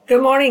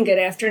Good morning, good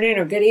afternoon,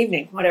 or good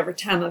evening, whatever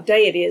time of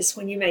day it is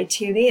when you may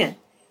tune in.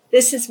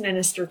 This is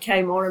Minister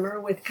Kay Mortimer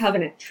with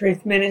Covenant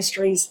Truth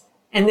Ministries,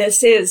 and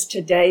this is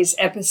today's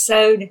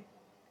episode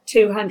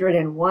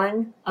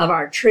 201 of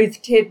our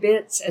Truth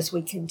Tidbits as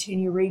we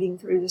continue reading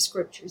through the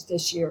scriptures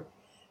this year.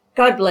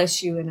 God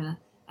bless you, and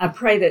I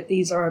pray that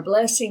these are a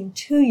blessing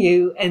to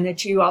you and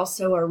that you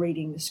also are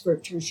reading the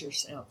scriptures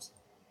yourselves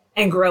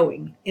and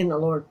growing in the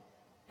Lord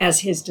as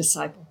His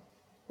disciple.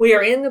 We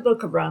are in the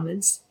book of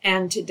Romans,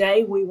 and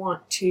today we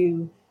want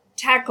to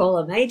tackle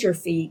a major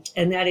feat,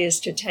 and that is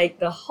to take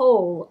the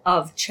whole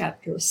of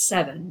chapter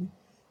 7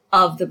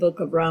 of the book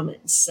of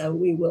Romans. So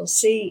we will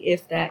see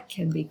if that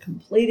can be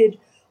completed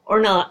or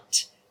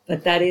not,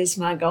 but that is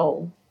my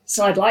goal.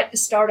 So I'd like to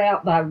start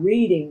out by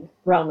reading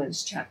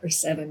Romans chapter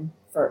 7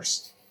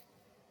 first.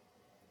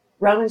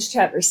 Romans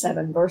chapter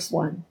 7, verse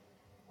 1.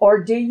 Or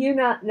do you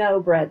not know,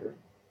 brethren,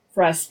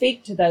 for I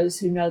speak to those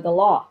who know the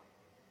law,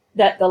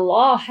 that the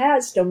law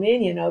has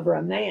dominion over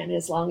a man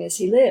as long as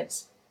he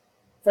lives.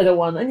 For the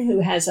woman who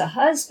has a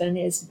husband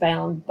is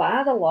bound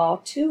by the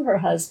law to her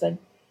husband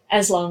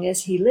as long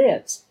as he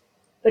lives.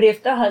 But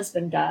if the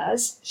husband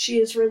dies, she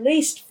is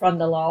released from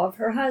the law of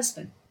her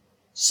husband.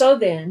 So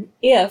then,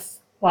 if,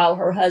 while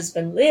her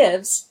husband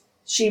lives,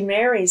 she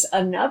marries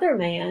another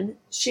man,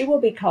 she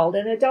will be called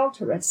an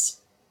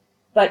adulteress.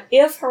 But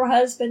if her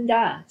husband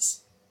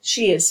dies,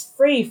 she is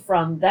free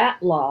from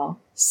that law,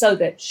 so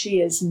that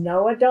she is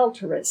no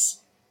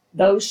adulteress,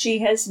 though she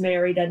has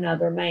married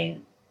another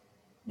man.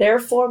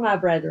 Therefore, my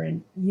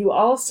brethren, you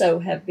also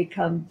have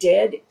become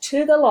dead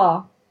to the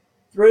law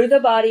through the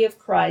body of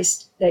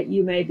Christ, that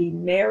you may be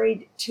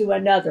married to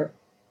another,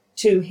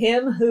 to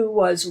him who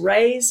was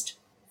raised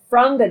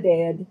from the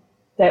dead,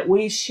 that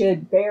we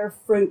should bear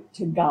fruit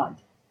to God.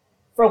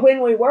 For when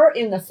we were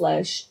in the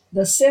flesh,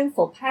 the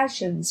sinful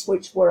passions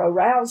which were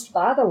aroused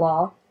by the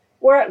law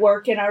were at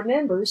work in our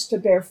members to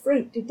bear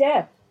fruit to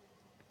death.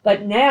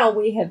 But now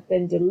we have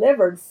been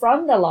delivered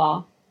from the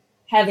law,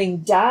 having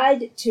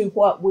died to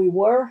what we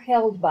were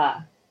held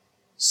by,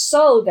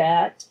 so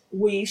that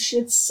we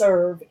should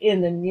serve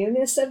in the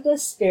newness of the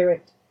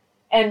Spirit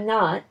and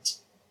not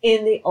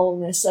in the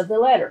oldness of the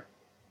letter.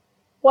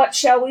 What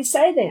shall we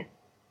say then?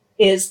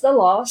 Is the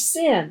law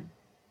sin?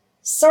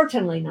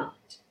 Certainly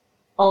not.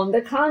 On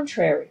the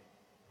contrary,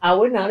 I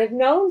would not have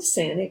known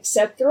sin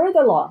except through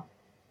the law,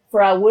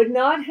 for I would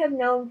not have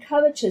known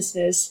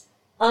covetousness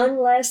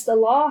unless the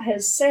law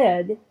has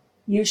said,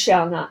 you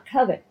shall not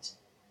covet.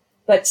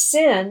 But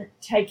sin,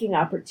 taking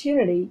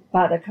opportunity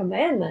by the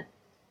commandment,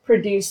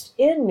 produced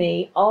in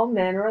me all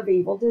manner of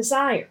evil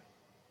desire.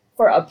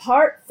 For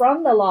apart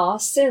from the law,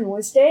 sin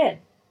was dead.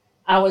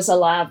 I was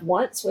alive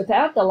once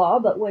without the law,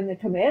 but when the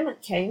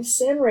commandment came,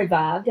 sin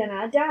revived and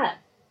I died.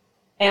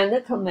 And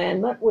the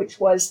commandment which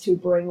was to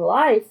bring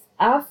life,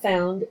 I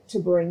found to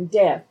bring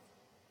death.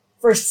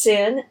 For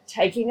sin,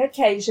 taking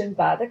occasion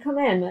by the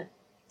commandment,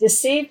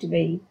 deceived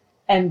me,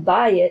 and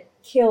by it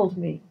killed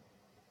me.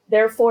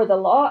 Therefore the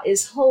law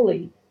is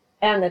holy,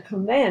 and the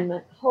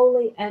commandment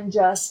holy and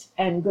just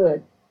and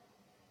good.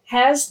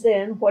 Has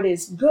then what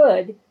is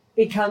good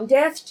become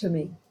death to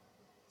me?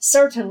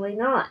 Certainly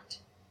not.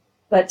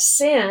 But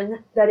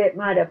sin, that it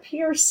might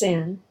appear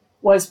sin,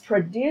 was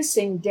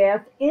producing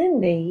death in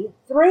me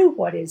through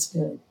what is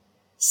good,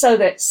 so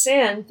that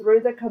sin through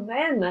the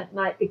commandment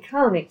might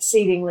become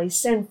exceedingly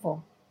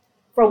sinful.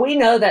 For we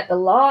know that the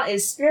law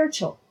is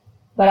spiritual,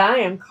 but I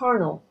am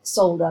carnal,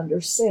 sold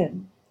under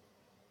sin.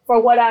 For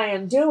what I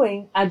am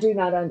doing, I do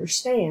not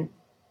understand.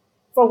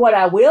 For what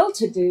I will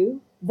to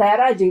do, that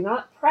I do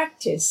not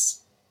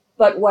practice.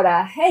 But what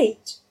I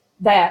hate,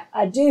 that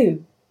I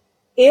do.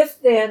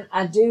 If then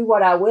I do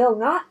what I will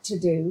not to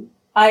do,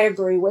 I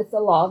agree with the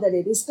law that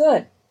it is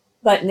good.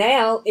 But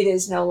now it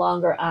is no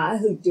longer I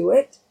who do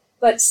it,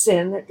 but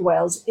sin that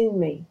dwells in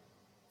me.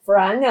 For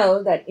I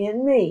know that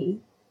in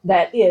me,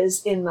 that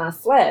is, in my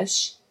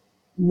flesh,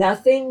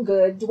 nothing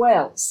good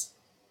dwells.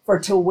 For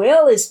to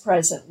will is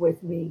present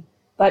with me,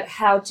 but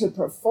how to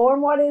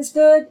perform what is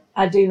good,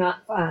 I do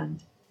not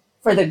find.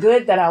 For the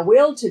good that I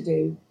will to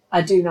do,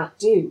 I do not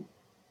do.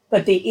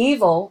 But the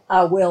evil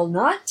I will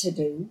not to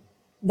do,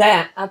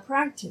 that I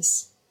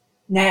practice.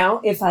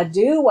 Now, if I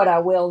do what I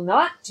will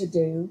not to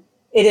do,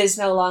 it is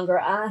no longer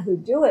I who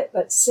do it,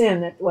 but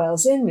sin that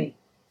dwells in me.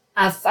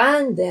 I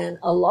find then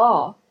a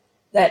law,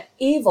 that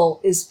evil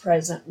is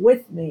present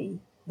with me,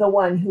 the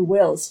one who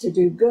wills to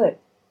do good.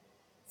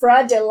 For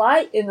I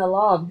delight in the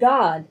law of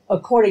God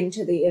according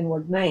to the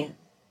inward man.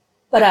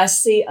 But I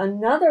see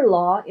another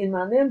law in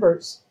my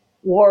members,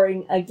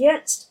 warring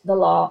against the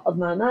law of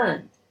my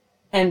mind,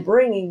 and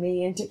bringing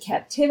me into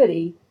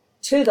captivity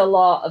to the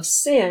law of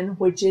sin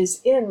which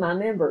is in my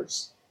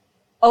members.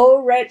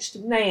 O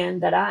wretched man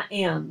that I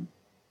am,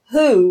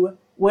 who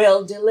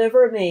will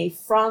deliver me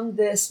from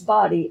this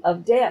body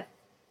of death?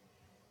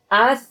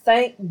 I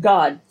thank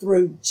God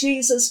through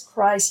Jesus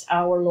Christ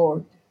our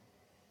Lord.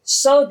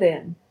 So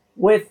then,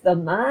 with the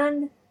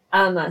mind,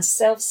 I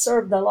myself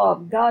serve the law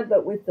of God,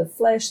 but with the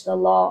flesh, the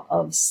law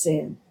of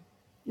sin.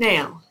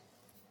 Now,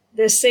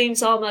 this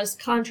seems almost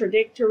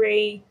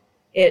contradictory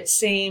It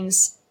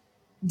seems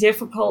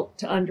difficult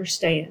to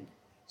understand.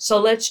 So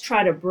let's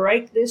try to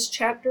break this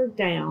chapter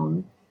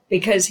down,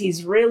 because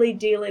he's really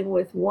dealing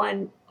with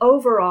one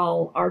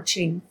overall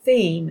arching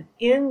theme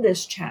in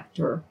this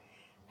chapter,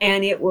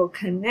 and it will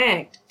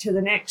connect to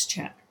the next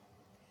chapter.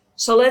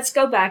 So let's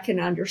go back and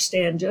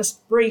understand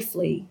just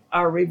briefly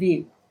our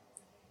review.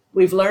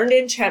 We've learned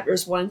in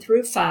chapters 1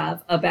 through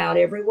 5 about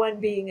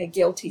everyone being a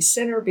guilty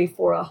sinner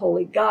before a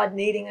holy God,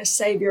 needing a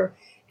Savior,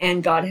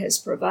 and God has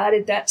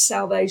provided that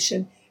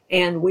salvation,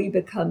 and we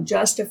become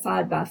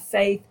justified by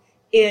faith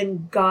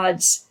in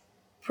God's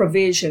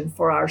provision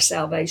for our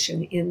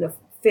salvation in the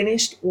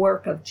finished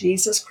work of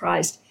Jesus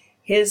Christ.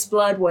 His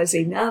blood was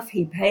enough.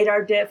 He paid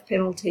our death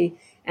penalty.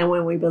 And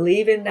when we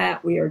believe in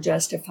that, we are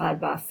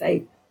justified by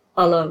faith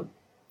alone.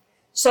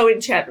 So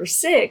in chapter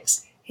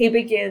 6, he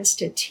begins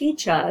to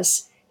teach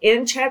us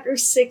in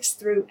chapters 6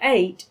 through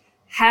 8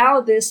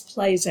 how this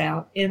plays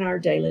out in our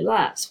daily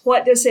lives.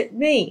 What does it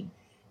mean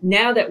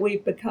now that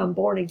we've become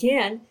born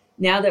again,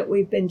 now that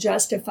we've been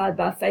justified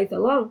by faith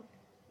alone?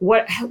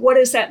 What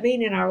does that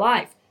mean in our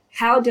life?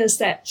 How does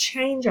that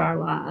change our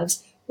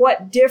lives?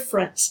 What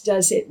difference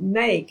does it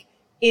make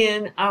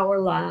in our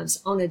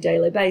lives on a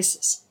daily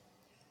basis?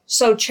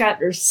 So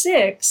chapter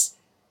 6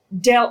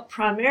 dealt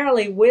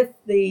primarily with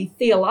the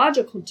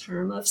theological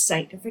term of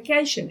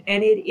sanctification,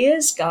 and it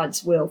is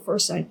God's will for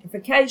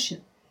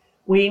sanctification.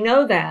 We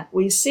know that.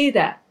 We see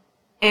that.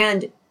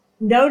 And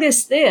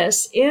notice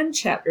this in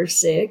chapter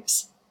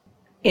 6.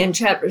 In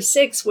chapter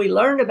 6, we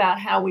learned about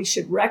how we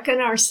should reckon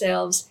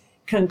ourselves,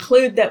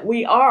 conclude that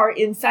we are,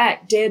 in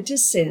fact, dead to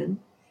sin,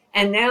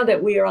 and now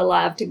that we are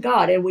alive to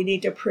God, and we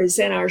need to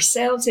present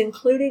ourselves,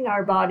 including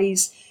our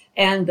bodies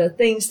and the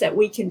things that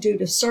we can do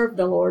to serve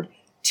the Lord,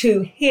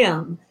 to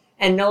Him,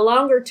 and no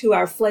longer to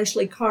our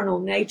fleshly carnal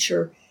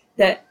nature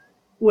that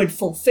would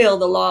fulfill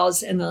the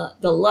laws and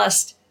the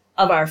lust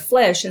of our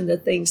flesh and the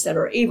things that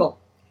are evil.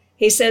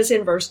 He says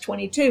in verse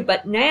 22,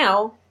 "But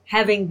now,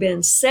 having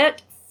been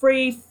set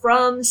free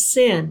from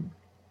sin,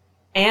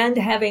 and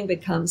having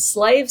become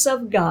slaves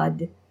of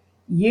God,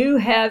 you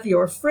have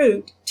your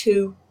fruit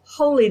to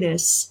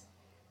holiness,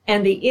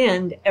 and the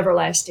end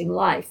everlasting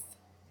life."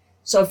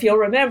 So if you'll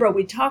remember,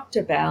 we talked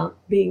about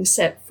being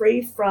set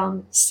free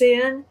from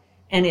sin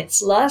and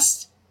its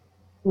lust.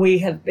 We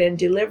have been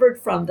delivered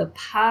from the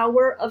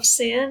power of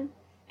sin,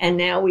 and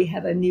now we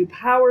have a new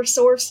power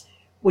source.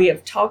 We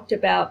have talked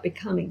about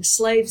becoming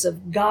slaves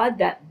of God,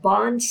 that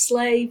bond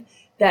slave,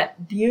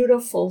 that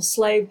beautiful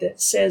slave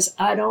that says,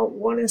 "I don't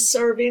want to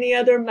serve any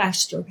other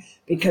master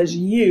because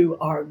you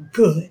are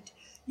good.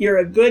 You're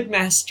a good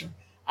master.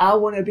 I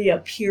want to be a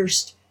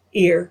pierced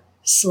ear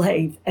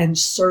slave and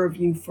serve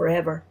you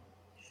forever."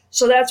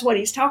 So that's what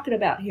he's talking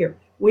about here.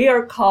 We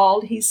are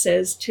called, he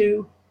says,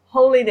 to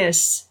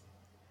holiness.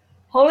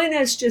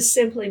 Holiness just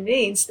simply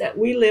means that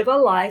we live a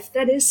life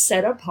that is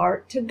set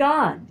apart to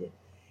God.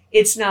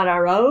 It's not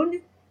our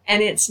own,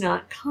 and it's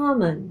not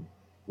common.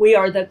 We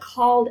are the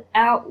called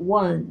out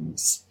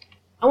ones.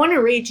 I want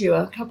to read you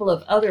a couple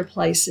of other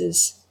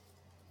places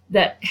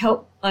that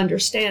help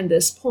understand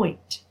this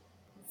point.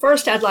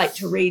 First, I'd like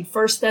to read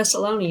 1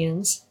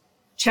 Thessalonians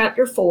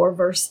chapter 4,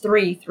 verse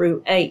 3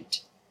 through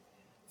 8.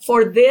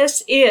 "For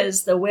this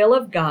is the will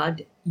of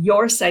God,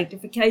 your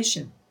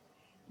sanctification,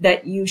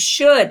 that you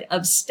should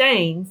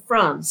abstain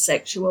from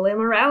sexual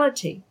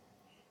immorality,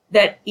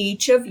 that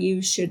each of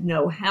you should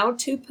know how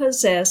to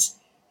possess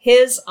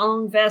his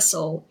own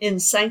vessel in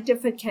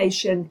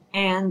sanctification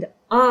and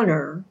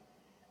honor,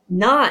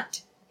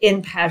 not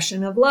in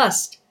passion of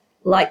lust,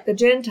 like the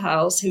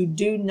Gentiles who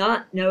do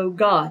not know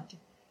God,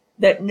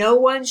 that no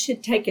one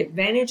should take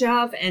advantage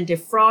of and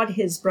defraud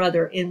his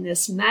brother in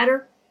this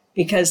matter,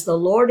 because the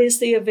Lord is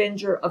the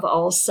avenger of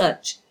all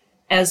such,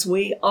 as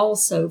we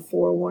also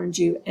forewarned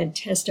you and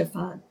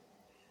testified.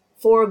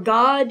 For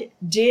God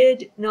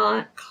did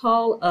not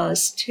call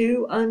us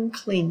to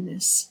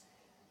uncleanness,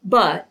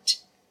 but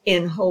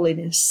in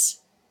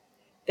holiness.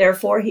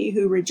 Therefore, he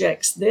who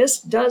rejects this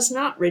does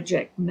not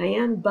reject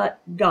man, but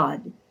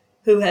God,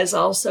 who has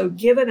also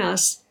given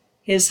us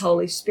his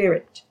Holy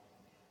Spirit."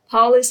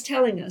 Paul is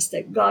telling us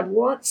that God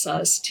wants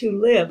us to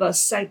live a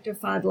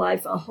sanctified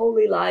life, a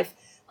holy life,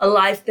 a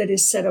life that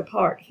is set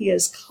apart. He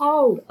has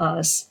called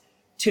us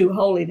to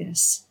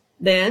holiness.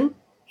 Then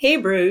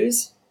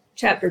Hebrews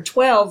chapter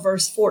 12,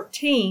 verse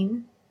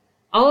 14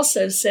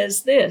 also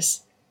says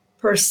this,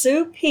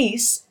 "Pursue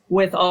peace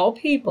with all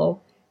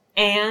people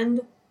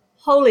and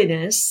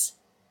holiness,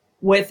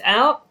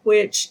 without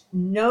which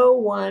no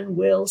one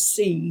will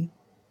see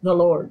the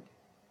Lord."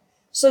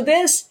 So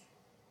this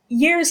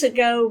years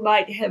ago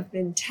might have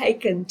been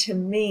taken to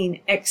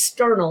mean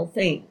external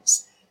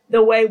things,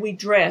 the way we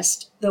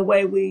dressed, the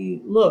way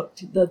we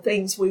looked, the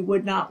things we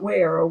would not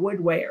wear or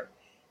would wear,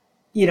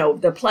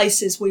 the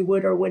places we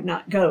would or would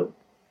not go.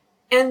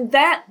 And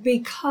that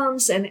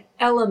becomes an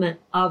element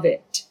of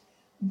it.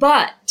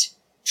 But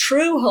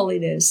true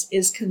holiness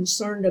is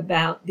concerned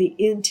about the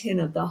intent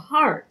of the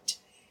heart.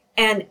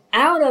 And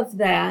out of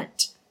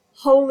that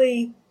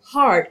holy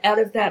heart, out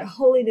of that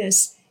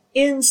holiness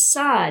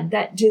inside,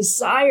 that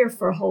desire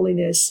for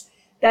holiness,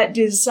 that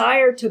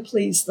desire to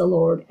please the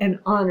Lord and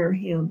honor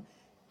him,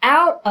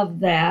 out of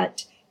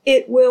that,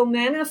 it will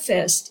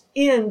manifest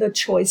in the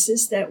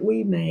choices that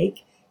we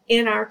make,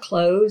 in our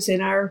clothes,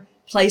 in our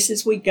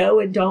places we go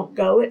and don't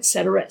go,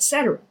 etc.,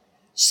 etc.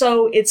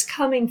 So it's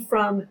coming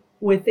from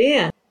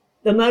within.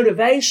 The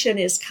motivation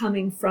is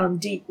coming from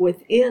deep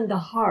within the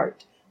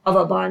heart of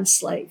a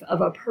bondslave,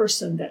 of a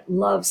person that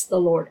loves the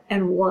Lord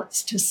and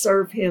wants to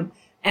serve him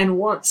and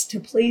wants to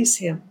please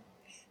him.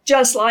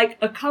 Just like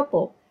a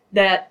couple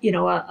that,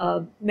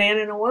 a man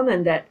and a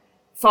woman that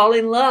fall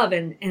in love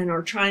and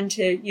are trying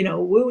to,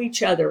 woo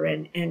each other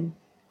and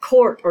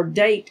court or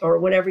date or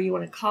whatever you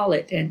want to call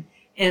it.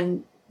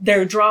 And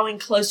they're drawing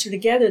closer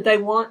together. They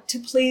want to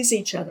please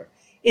each other.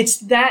 It's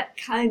that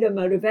kind of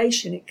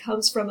motivation. It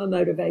comes from a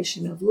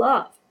motivation of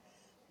love.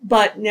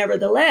 But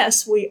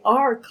nevertheless, we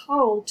are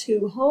called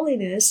to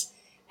holiness.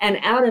 And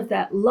out of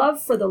that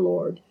love for the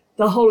Lord,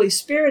 the Holy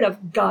Spirit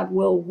of God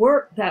will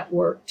work that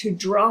work to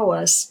draw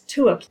us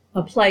to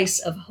a place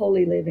of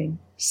holy living,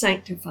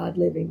 sanctified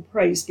living.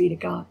 Praise be to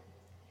God.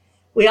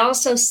 We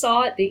also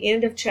saw at the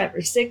end of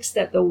chapter 6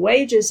 that the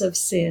wages of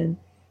sin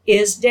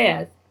is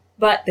death,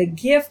 but the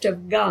gift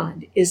of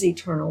God is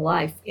eternal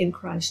life in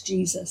Christ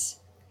Jesus.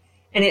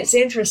 And it's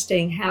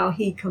interesting how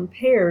he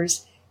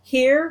compares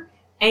here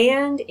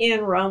and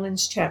in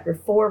Romans chapter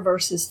 4,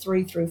 verses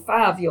 3 through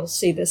 5. You'll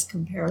see this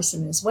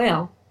comparison as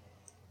well.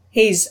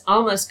 He's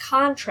almost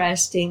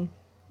contrasting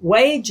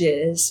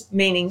wages,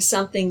 meaning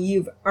something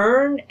you've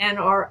earned and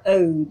are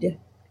owed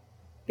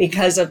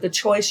because of the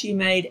choice you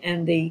made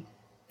and the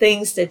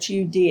things that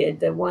you did,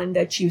 the one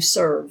that you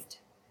served,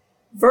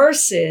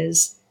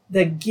 versus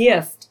the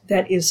gift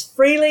that is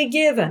freely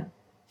given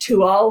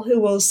to all who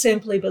will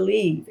simply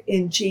believe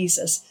in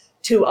Jesus,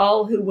 to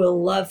all who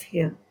will love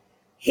him.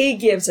 He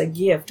gives a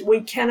gift.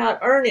 We cannot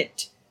earn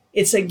it.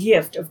 It's a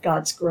gift of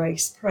God's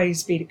grace.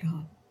 Praise be to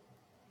God.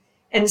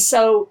 And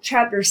so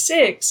chapter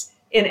 6,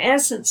 in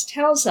essence,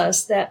 tells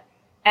us that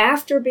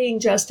after being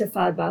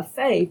justified by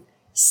faith,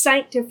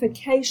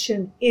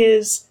 sanctification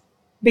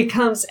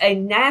becomes a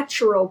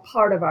natural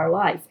part of our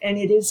life, and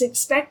it is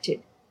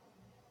expected.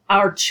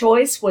 Our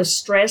choice was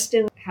stressed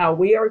in how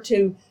we are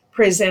to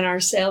present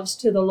ourselves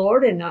to the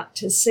Lord and not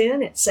to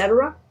sin,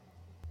 etc.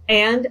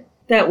 And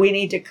that we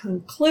need to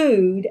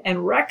conclude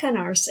and reckon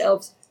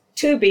ourselves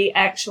to be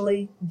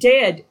actually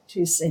dead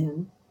to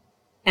sin,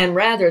 and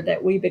rather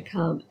that we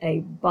become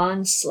a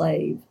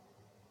bondslave,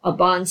 a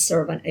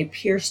bondservant, a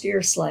pierced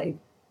ear slave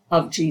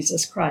of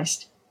Jesus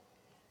Christ.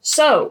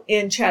 So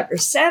in chapter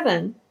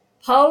 7,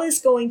 Paul is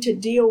going to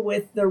deal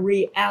with the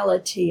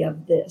reality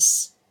of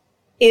this.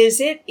 Is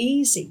it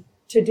easy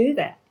to do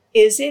that?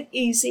 Is it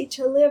easy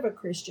to live a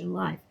Christian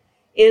life?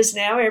 Is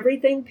now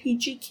everything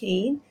peachy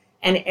keen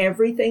and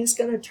everything's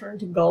going to turn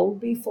to gold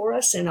before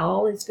us and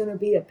all is going to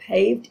be a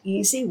paved,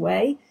 easy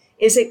way?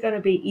 Is it going to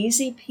be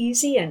easy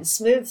peasy and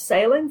smooth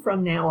sailing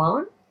from now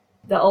on?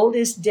 The old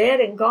is dead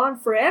and gone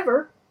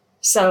forever.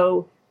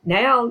 So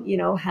now,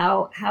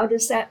 how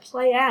does that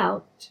play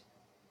out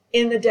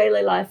in the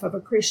daily life of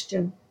a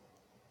Christian?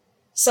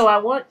 So I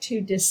want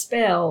to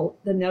dispel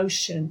the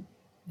notion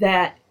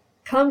that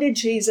come to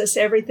Jesus,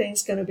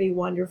 everything's going to be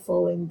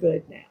wonderful and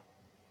good now.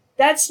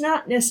 That's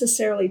not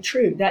necessarily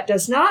true. That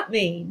does not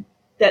mean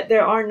that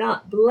there are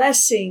not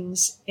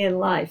blessings in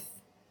life,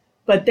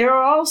 but there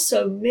are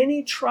also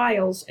many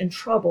trials and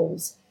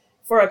troubles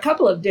for a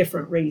couple of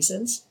different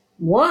reasons.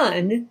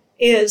 One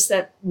is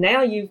that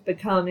now you've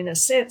become, in a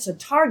sense, a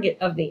target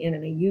of the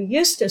enemy. You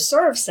used to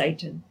serve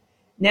Satan.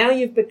 Now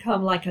you've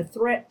become like a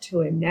threat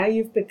to him. Now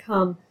you've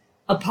become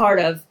a part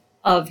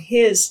of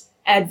his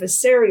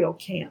adversarial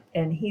camp,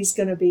 and he's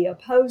going to be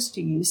opposed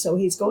to you. So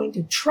he's going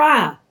to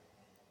try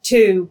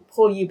to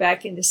pull you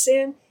back into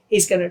sin.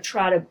 He's going to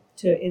try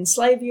to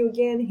enslave you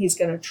again. He's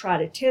going to try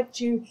to tempt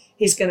you.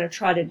 He's going to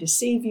try to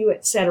deceive you,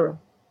 etc.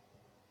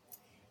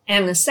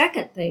 And the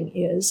second thing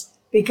is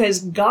because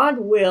God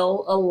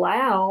will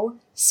allow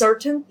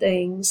certain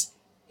things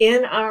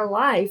in our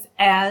life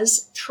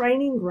as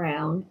training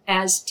ground,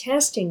 as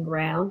testing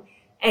ground,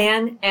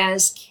 and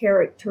as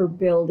character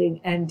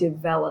building and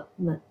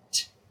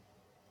development.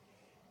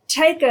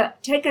 Take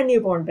a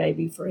newborn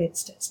baby, for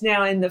instance.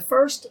 Now, in the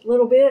first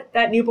little bit,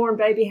 that newborn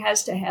baby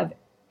has to have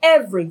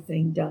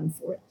everything done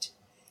for it.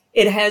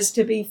 It has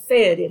to be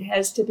fed. It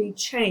has to be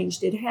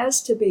changed. It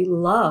has to be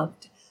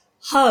loved,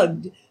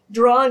 hugged,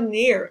 drawn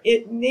near.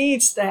 It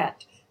needs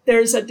that.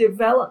 There's a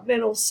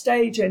developmental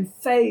stage and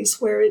phase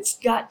where it's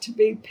got to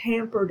be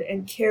pampered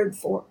and cared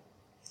for.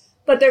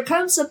 But there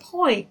comes a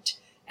point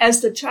as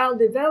the child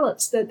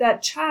develops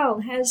that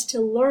child has to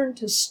learn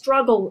to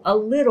struggle a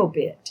little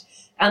bit.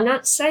 I'm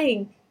not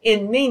saying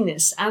in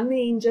meanness. I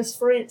mean, just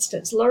for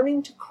instance,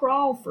 learning to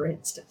crawl, for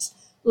instance,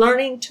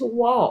 learning to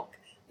walk.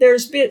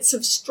 There's bits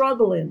of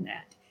struggle in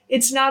that.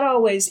 It's not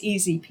always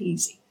easy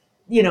peasy.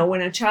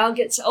 When a child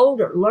gets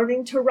older,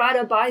 learning to ride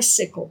a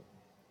bicycle,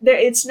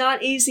 it's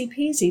not easy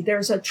peasy.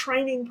 There's a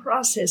training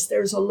process.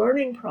 There's a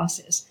learning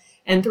process.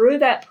 And through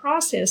that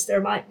process,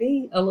 there might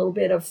be a little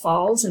bit of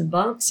falls and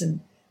bumps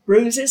and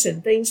bruises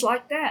and things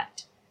like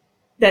that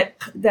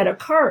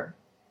occur.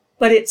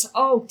 But it's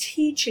all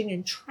teaching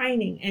and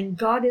training, and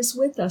God is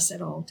with us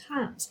at all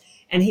times.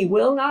 And he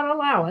will not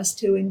allow us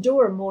to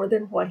endure more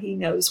than what he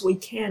knows we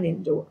can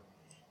endure.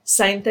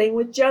 Same thing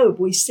with Job.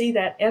 We see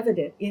that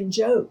evident in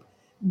Job.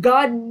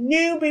 God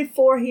knew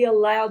before he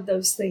allowed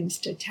those things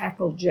to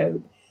tackle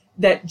Job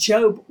that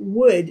Job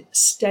would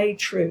stay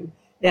true.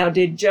 Now,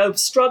 did Job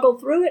struggle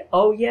through it?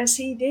 Oh, yes,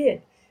 he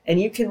did. And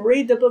you can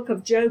read the book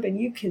of Job and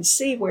you can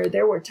see where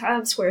there were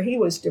times where he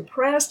was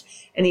depressed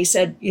and he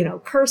said,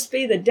 cursed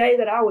be the day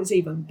that I was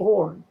even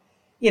born.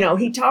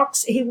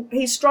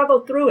 He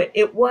struggled through it.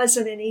 It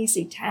wasn't an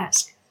easy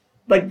task,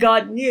 but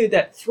God knew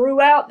that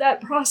throughout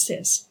that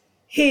process,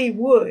 he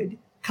would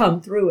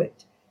come through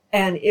it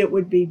and it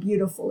would be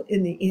beautiful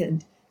in the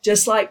end.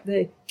 Just like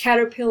the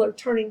caterpillar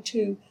turning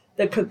to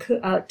the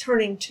cocoon,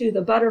 turning to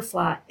the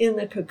butterfly in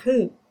the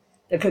cocoon.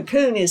 The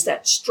cocoon is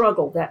that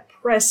struggle, that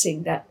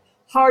pressing, that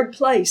hard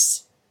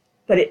place,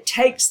 but it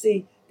takes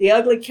the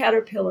ugly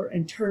caterpillar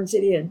and turns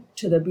it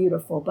into the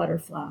beautiful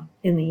butterfly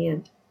in the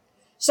end.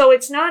 So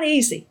it's not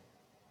easy.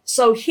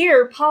 So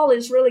here, Paul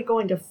is really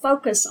going to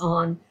focus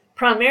on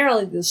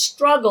primarily the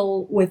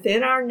struggle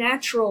within our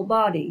natural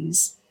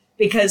bodies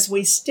because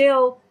we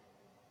still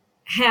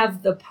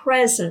have the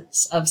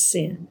presence of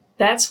sin.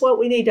 That's what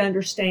we need to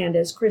understand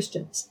as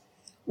Christians.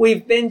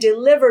 We've been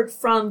delivered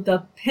from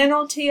the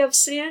penalty of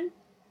sin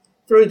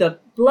through the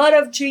blood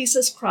of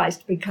Jesus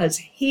Christ because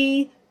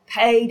he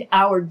paid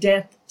our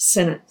death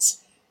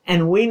sentence.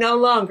 And we no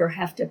longer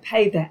have to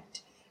pay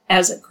that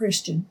as a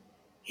Christian.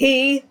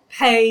 He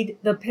paid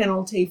the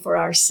penalty for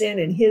our sin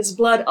and his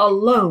blood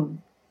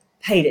alone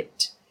paid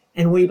it.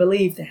 And we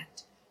believe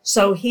that.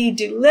 So he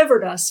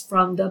delivered us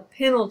from the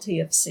penalty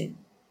of sin.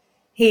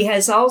 He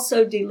has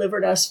also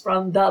delivered us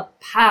from the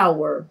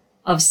power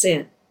of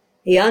sin.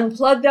 He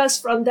unplugged us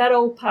from that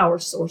old power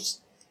source.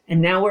 And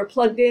now we're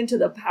plugged into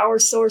the power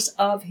source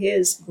of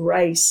his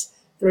grace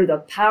through the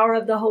power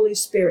of the Holy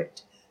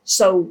Spirit.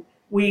 So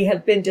we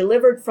have been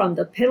delivered from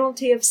the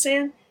penalty of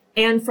sin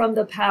and from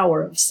the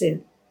power of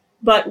sin.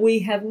 But we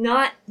have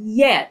not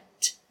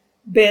yet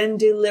been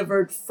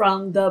delivered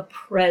from the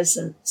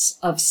presence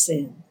of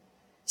sin.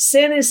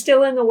 Sin is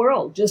still in the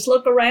world. Just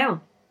look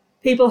around.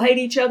 People hate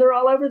each other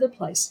all over the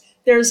place.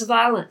 There's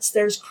violence.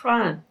 There's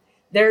crime.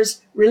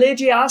 There's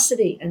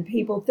religiosity and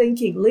people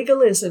thinking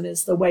legalism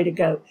is the way to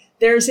go.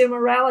 There's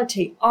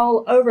immorality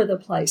all over the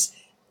place.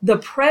 The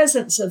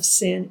presence of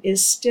sin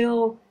is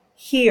still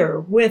here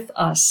with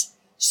us.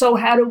 So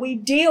how do we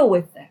deal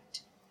with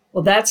that?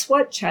 Well, that's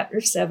what chapter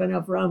 7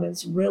 of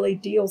Romans really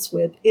deals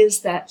with,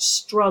 is that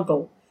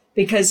struggle,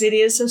 because it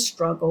is a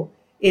struggle.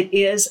 It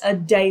is a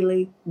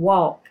daily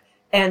walk.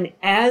 And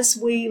as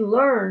we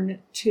learn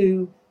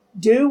to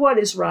do what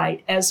is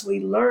right, as we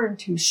learn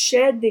to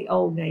shed the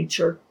old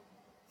nature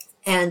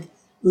and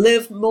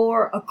live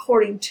more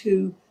according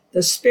to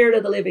the Spirit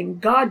of the living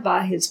God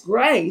by his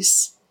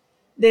grace,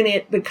 then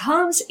it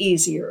becomes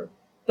easier.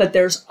 But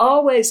there's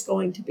always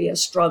going to be a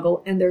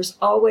struggle and there's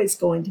always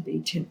going to be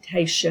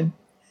temptation.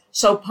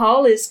 So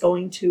Paul is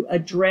going to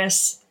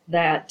address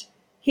that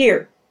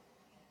here.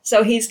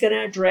 So he's going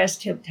to address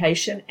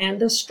temptation and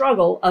the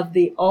struggle of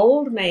the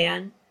old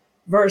man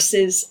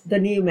versus the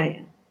new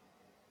man.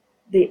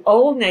 The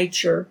old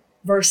nature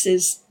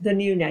versus the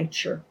new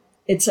nature.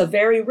 It's a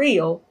very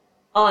real,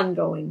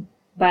 ongoing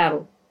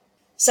battle.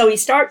 So he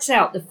starts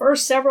out the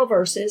first several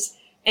verses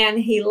and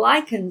he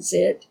likens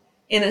it,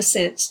 in a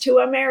sense, to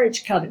a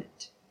marriage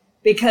covenant,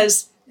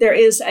 because there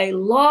is a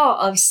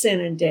law of sin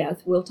and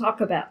death. We'll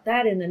talk about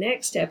that in the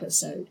next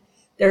episode.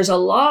 There's a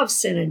law of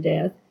sin and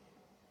death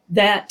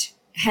that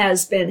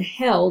has been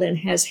held and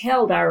has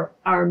held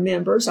our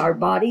members, our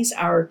bodies,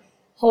 our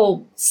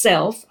whole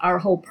self, our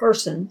whole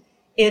person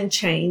in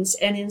chains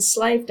and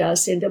enslaved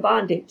us into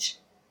bondage.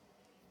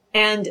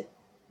 And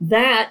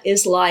that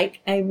is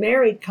like a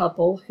married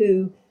couple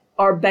who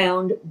are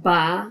bound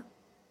by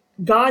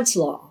God's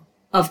law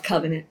of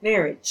covenant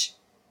marriage.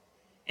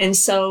 And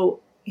so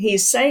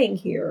he's saying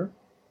here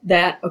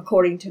that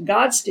according to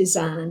God's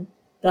design,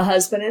 the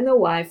husband and the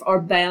wife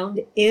are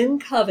bound in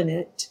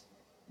covenant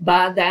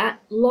by that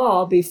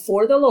law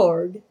before the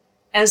Lord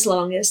as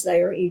long as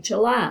they are each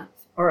alive,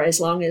 or as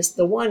long as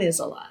the one is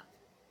alive.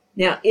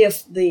 Now,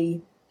 if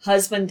the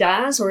husband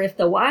dies or if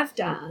the wife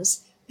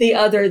dies, the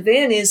other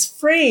then is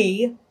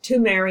free to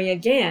marry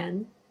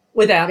again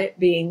without it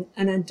being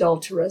an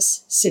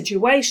adulterous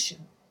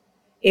situation.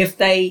 If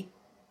they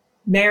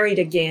married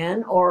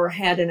again or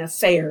had an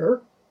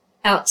affair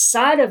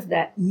outside of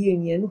that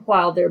union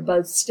while they're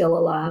both still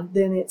alive,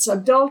 then it's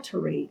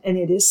adultery and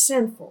it is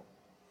sinful.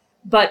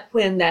 But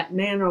when that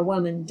man or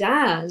woman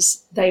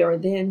dies, they are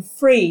then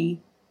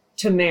free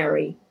to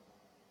marry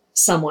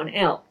someone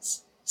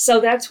else.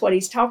 So that's what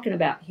he's talking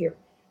about here.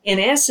 In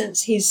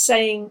essence, he's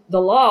saying the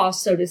law,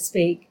 so to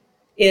speak,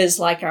 is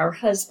like our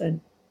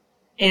husband.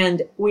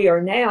 And we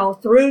are now,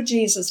 through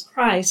Jesus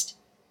Christ,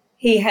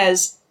 he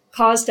has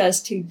caused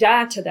us to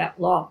die to that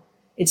law.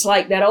 It's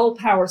like that old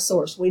power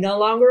source. We no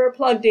longer are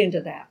plugged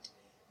into that.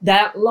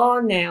 That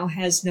law now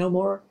has no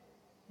more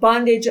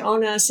bondage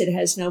on us. It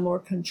has no more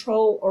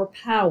control or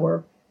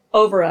power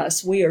over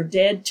us. We are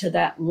dead to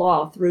that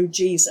law through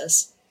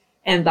Jesus.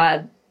 And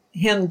by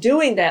him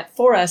doing that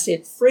for us,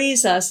 it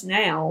frees us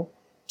now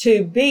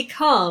to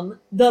become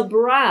the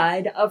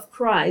bride of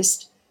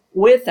Christ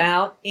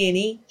without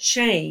any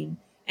shame.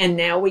 And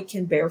now we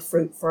can bear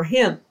fruit for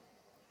him.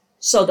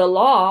 So the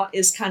law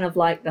is kind of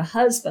like the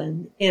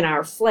husband in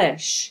our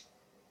flesh.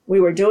 We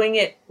were doing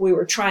it. We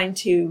were trying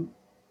to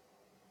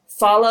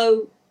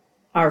follow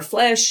our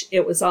flesh.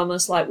 It was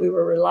almost like we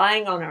were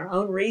relying on our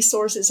own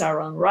resources, our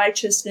own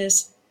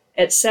righteousness,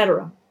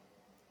 etc.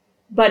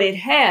 But it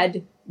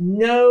had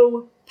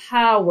no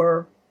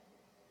power,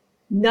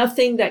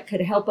 nothing that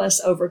could help us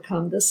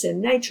overcome the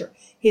sin nature.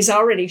 He's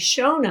already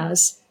shown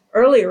us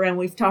earlier, and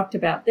we've talked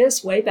about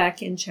this way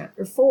back in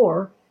chapter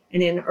 4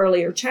 and in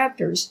earlier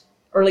chapters,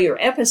 earlier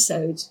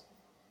episodes,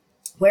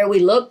 where we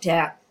looked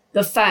at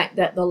the fact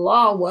that the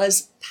law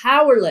was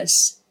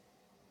powerless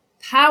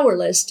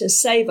to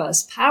save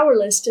us,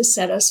 powerless to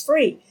set us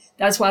free.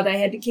 That's why they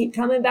had to keep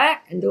coming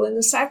back and doing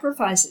the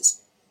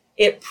sacrifices.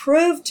 It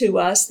proved to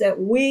us that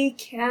we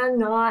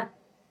cannot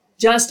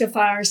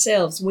justify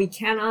ourselves. We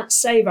cannot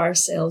save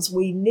ourselves.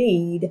 We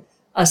need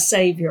a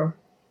Savior,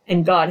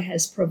 and God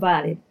has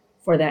provided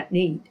for that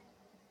need.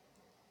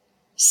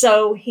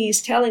 So he's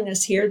telling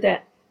us here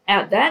that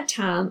at that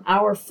time,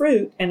 our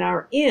fruit and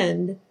our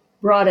end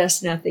brought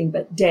us nothing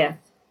but death,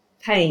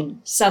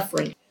 pain,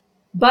 suffering.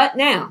 But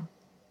now,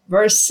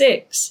 verse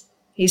 6,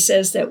 he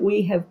says that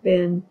we have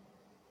been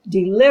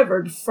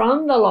delivered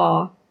from the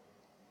law.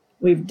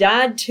 We've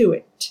died to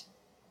it.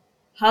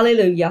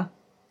 Hallelujah.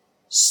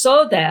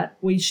 So that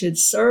we should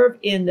serve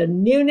in the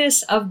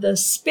newness of the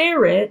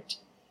Spirit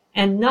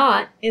and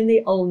not in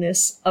the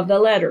oldness of the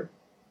letter.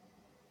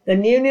 The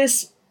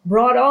newness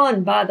brought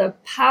on by the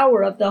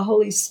power of the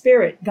Holy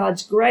Spirit,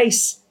 God's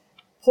grace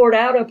poured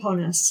out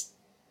upon us,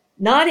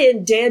 not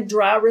in dead,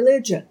 dry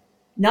religion,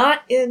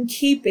 not in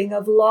keeping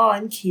of law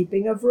and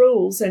keeping of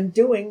rules and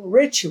doing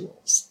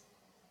rituals,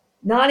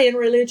 not in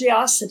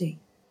religiosity.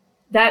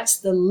 That's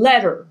the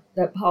letter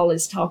that Paul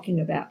is talking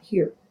about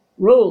here.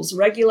 Rules,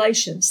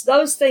 regulations,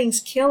 those things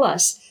kill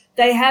us.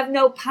 They have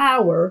no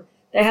power,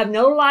 they have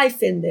no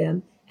life in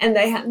them, and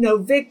they have no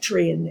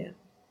victory in them.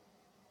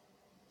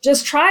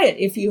 Just try it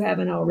if you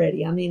haven't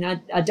already. I mean,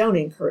 I don't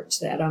encourage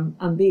that.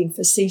 I'm being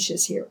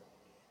facetious here.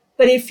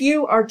 But if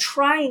you are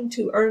trying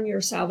to earn your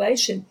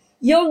salvation,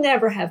 you'll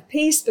never have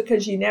peace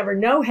because you never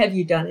know, have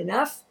you done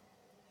enough?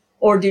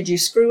 Or did you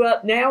screw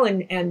up now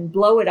and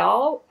blow it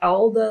all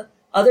the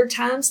other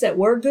times that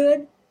were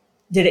good?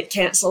 Did it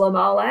cancel them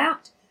all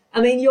out? I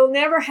mean, you'll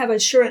never have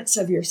assurance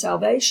of your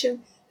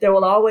salvation. There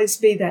will always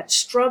be that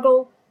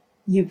struggle.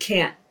 You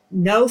can't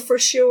know for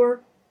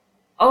sure.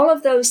 All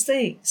of those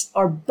things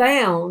are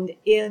bound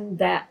in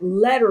that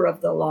letter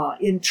of the law,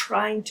 in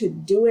trying to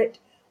do it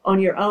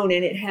on your own,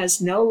 and it has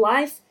no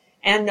life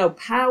and no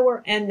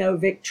power and no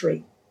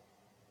victory.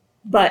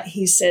 But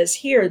he says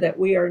here that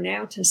we are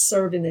now to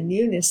serve in the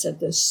newness of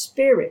the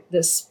Spirit.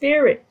 The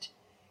Spirit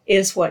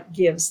is what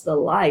gives the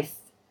life.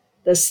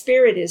 The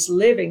Spirit is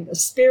living. The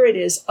Spirit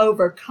is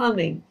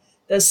overcoming.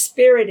 The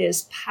Spirit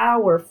is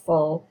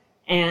powerful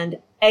and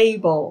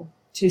able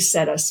to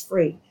set us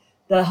free.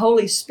 The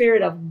Holy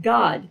Spirit of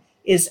God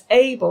is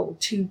able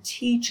to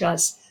teach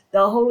us.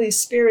 The Holy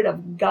Spirit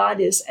of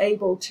God is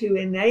able to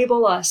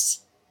enable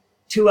us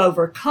to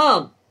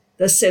overcome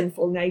the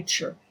sinful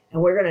nature.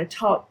 And we're going to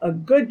talk a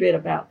good bit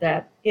about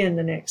that in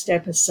the next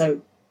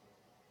episode.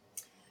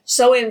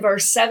 So in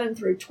verse 7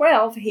 through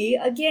 12,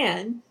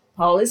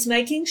 Paul is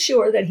making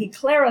sure that he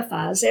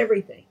clarifies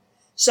everything.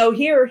 So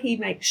here he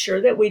makes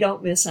sure that we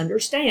don't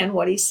misunderstand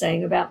what he's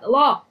saying about the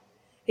law.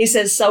 He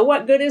says, so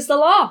what good is the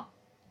law?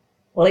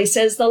 Well, he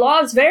says the law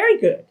is very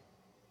good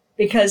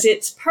because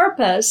its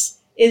purpose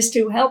is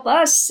to help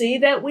us see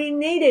that we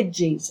needed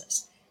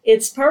Jesus.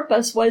 Its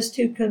purpose was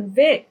to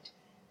convict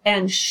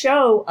and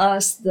show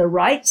us the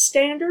right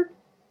standard.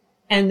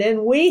 And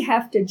then we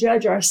have to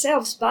judge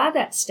ourselves by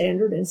that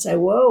standard and say,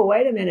 whoa,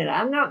 wait a minute,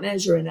 I'm not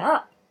measuring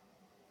up.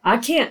 I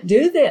can't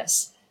do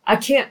this. I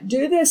can't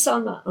do this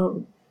on my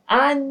own.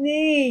 I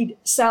need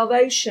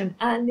salvation.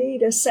 I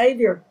need a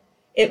Savior.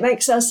 It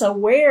makes us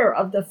aware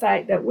of the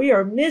fact that we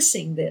are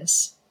missing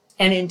this.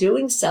 And in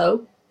doing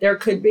so, there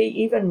could be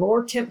even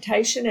more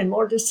temptation and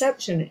more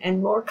deception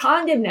and more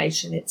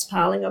condemnation. It's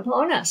piling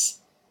upon us.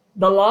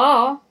 The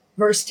law,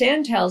 verse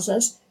 10 tells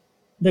us,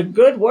 the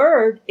good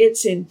word,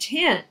 its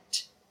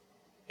intent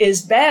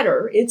is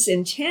better. Its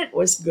intent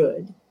was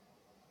good.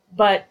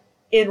 But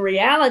in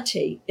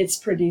reality, it's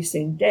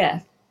producing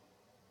death.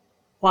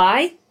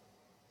 Why?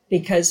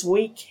 Because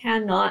we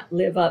cannot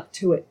live up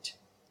to it.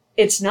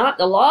 It's not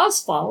the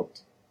law's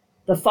fault.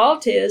 The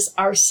fault is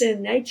our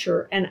sin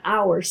nature and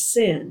our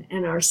sin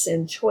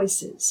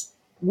choices.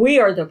 We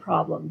are the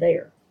problem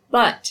there.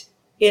 But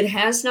it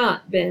has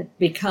not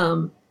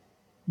become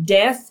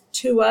death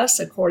to us,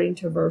 according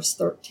to verse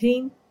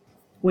 13.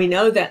 We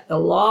know that the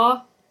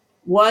law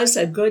was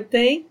a good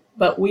thing,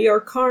 but we are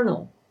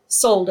carnal,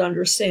 sold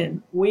under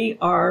sin. We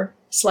are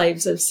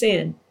slaves of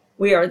sin.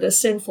 We are the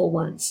sinful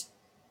ones.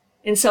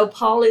 And so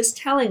Paul is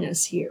telling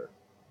us here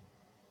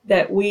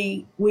that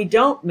we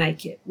don't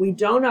make it. We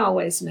don't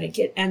always make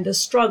it. And the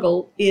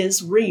struggle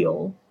is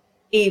real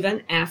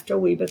even after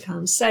we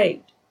become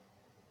saved.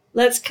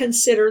 Let's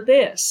consider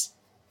this.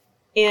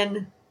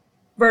 In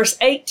verse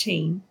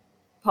 18,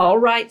 Paul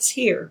writes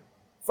here,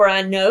 "For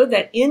I know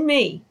that in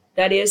me,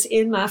 that is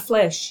in my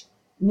flesh,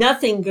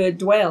 nothing good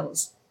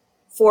dwells.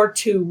 For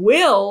to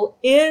will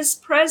is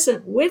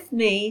present with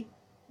me,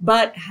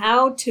 but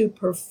how to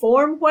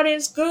perform what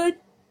is good,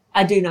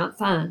 I do not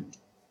find."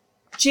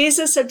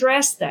 Jesus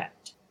addressed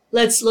that.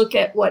 Let's look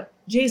at what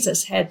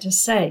Jesus had to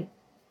say.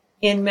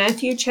 In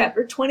Matthew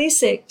chapter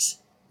 26,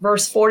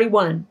 verse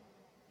 41.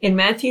 In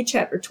Matthew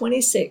chapter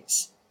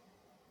 26,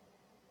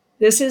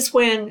 this is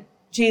when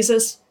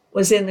Jesus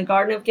was in the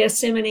Garden of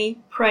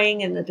Gethsemane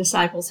praying and the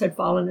disciples had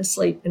fallen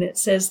asleep. And it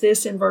says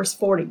this in verse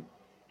 40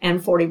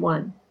 and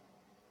 41.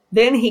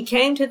 "Then he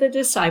came to the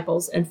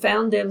disciples and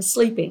found them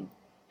sleeping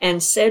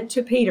and said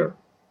to Peter,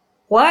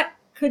 'What,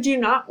 could you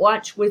not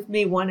watch with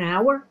me 1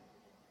 hour?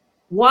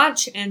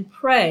 Watch and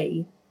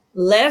pray,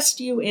 lest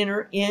you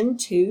enter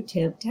into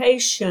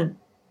temptation.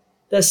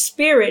 The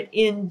spirit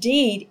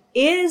indeed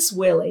is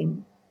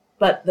willing,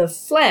 but the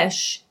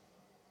flesh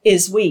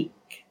is weak.'"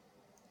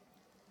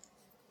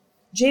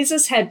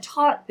 Jesus had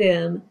taught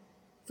them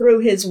through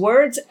his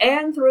words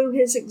and through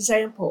his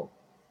example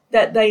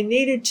that they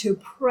needed to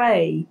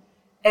pray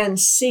and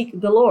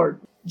seek the Lord.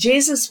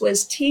 Jesus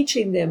was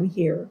teaching them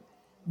here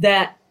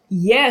that,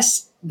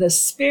 yes, the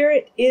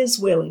spirit is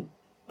willing,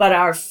 but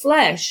our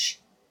flesh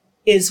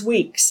is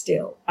weak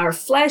still. Our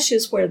flesh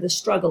is where the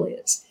struggle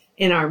is,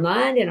 in our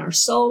mind, in our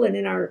soul, and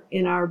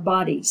in our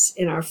bodies,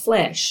 in our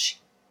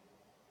flesh.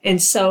 And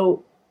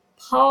so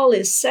Paul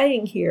is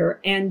saying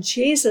here, and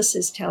Jesus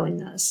is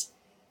telling us,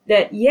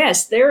 that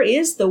yes, there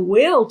is the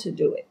will to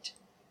do it,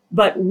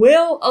 but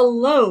will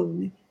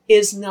alone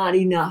is not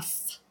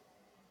enough.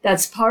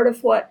 That's part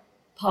of what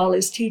Paul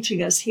is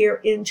teaching us here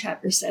in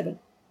chapter 7.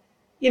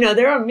 You know,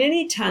 there are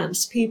many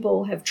times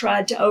people have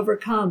tried to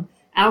overcome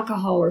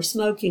alcohol or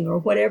smoking or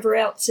whatever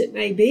else it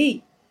may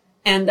be,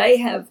 and they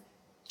have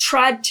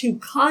tried to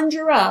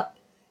conjure up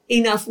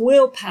enough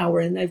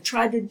willpower, and they've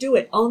tried to do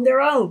it on their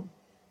own,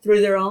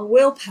 through their own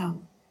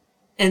willpower.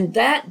 And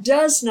that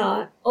does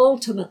not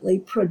ultimately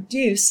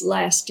produce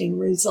lasting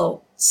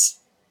results.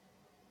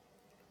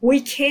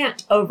 We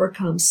can't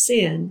overcome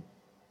sin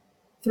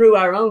through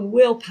our own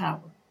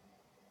willpower.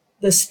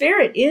 The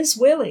spirit is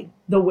willing.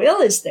 The will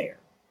is there,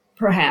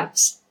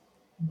 perhaps,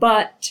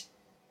 but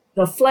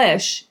the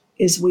flesh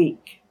is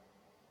weak.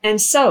 And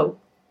so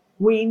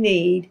we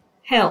need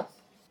help.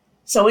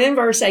 So in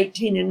verse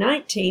 18 and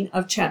 19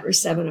 of chapter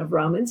 7 of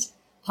Romans,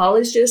 Paul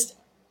is just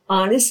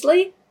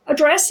honestly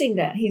addressing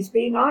that. He's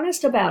being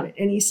honest about it.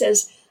 And he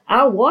says,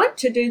 I want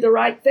to do the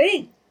right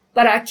thing,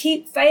 but I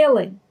keep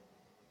failing.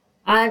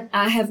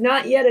 I have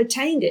not yet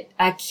attained it.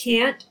 I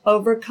can't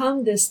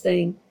overcome this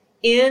thing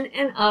in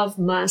and of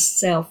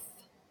myself.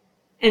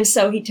 And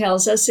so he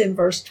tells us in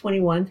verse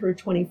 21 through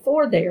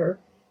 24 there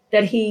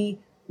that he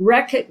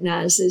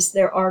recognizes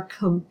there are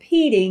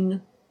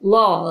competing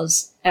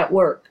laws at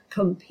work,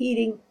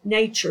 competing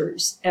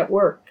natures at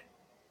work.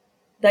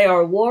 They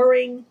are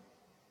warring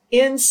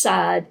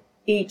inside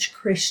each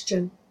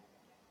Christian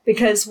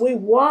because we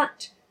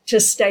want to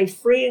stay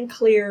free and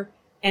clear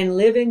and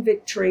live in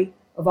victory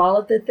of all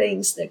of the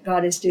things that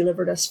God has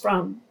delivered us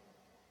from.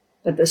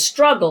 But the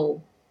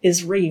struggle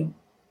is real.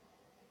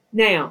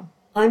 Now,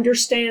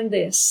 understand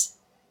this.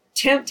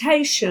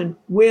 Temptation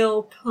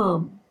will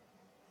come.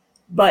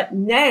 But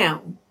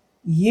now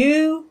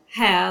you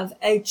have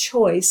a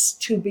choice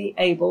to be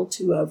able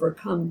to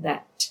overcome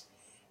that.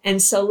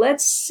 And so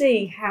let's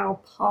see how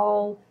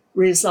Paul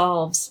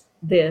resolves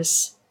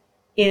this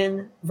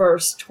in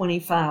verse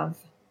 25.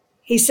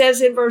 He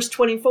says in verse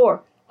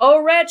 24,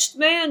 O wretched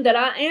man that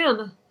I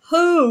am,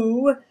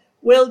 who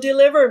will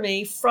deliver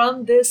me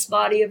from this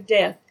body of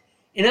death?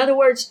 In other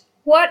words,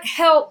 what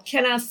help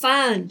can I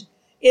find?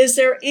 Is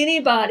there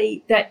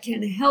anybody that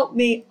can help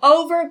me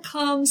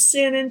overcome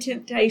sin and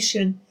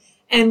temptation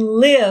and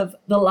live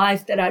the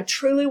life that I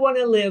truly want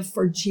to live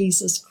for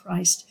Jesus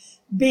Christ,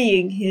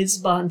 being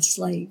his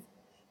bondslave?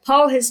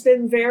 Paul has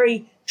been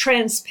very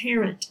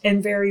transparent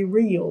and very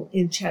real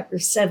in chapter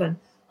 7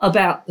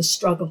 about the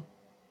struggle.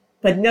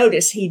 But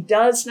notice he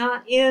does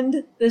not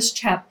end this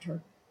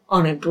chapter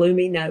on a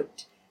gloomy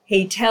note.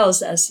 He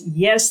tells us,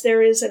 yes,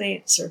 there is an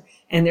answer,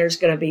 and there's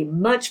going to be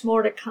much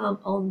more to come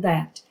on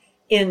that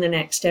in the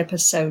next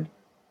episode.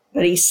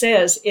 But he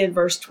says in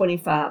verse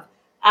 25,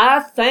 I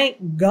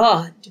thank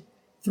God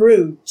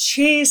through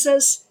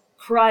Jesus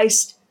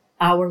Christ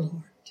our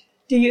Lord.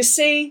 Do you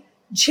see?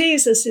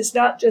 Jesus is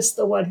not just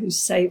the one who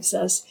saves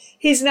us.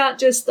 He's not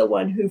just the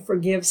one who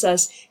forgives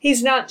us.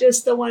 He's not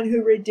just the one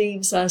who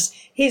redeems us.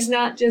 He's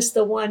not just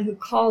the one who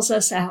calls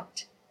us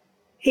out.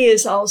 He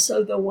is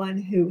also the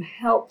one who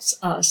helps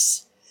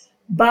us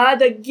by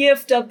the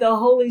gift of the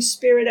Holy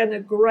Spirit and the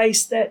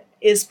grace that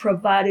is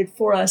provided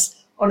for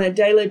us on a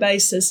daily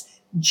basis,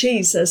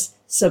 Jesus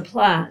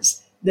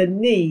supplies the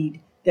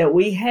need that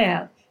we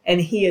have,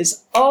 and he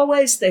is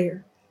always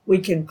there. We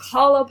can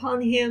call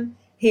upon him.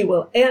 He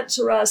will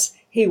answer us.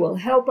 He will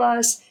help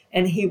us,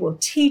 and he will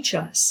teach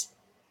us.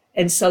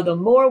 And so the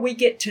more we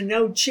get to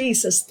know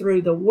Jesus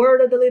through the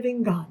word of the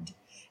living God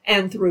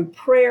and through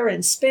prayer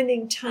and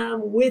spending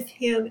time with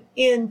him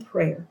in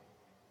prayer,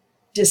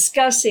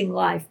 discussing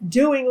life,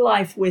 doing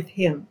life with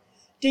him.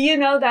 Do you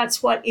know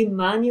that's what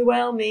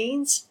Emmanuel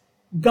means?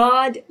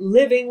 God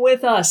living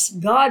with us,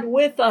 God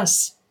with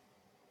us.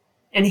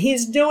 And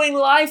he's doing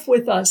life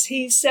with us.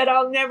 He said,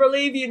 I'll never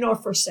leave you nor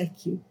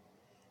forsake you.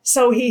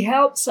 So he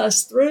helps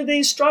us through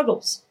these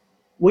struggles.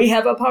 We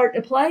have a part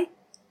to play,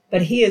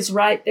 but he is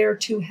right there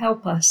to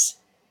help us.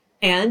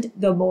 And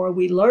the more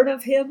we learn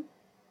of him,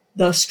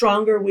 the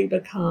stronger we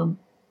become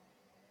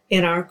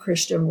in our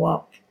Christian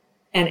walk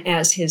and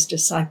as his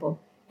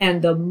disciple.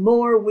 And the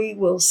more we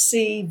will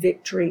see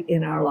victory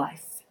in our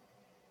life.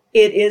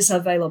 It is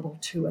available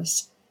to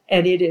us,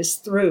 and it is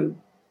through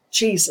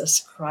Jesus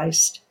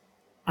Christ,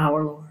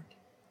 our Lord.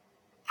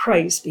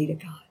 Praise be to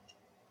God.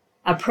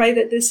 I pray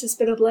that this has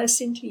been a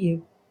blessing to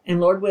you. And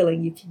Lord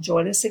willing, you can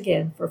join us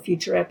again for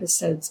future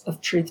episodes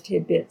of Truth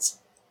Tidbits.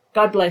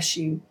 God bless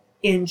you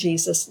in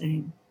Jesus'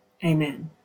 name. Amen.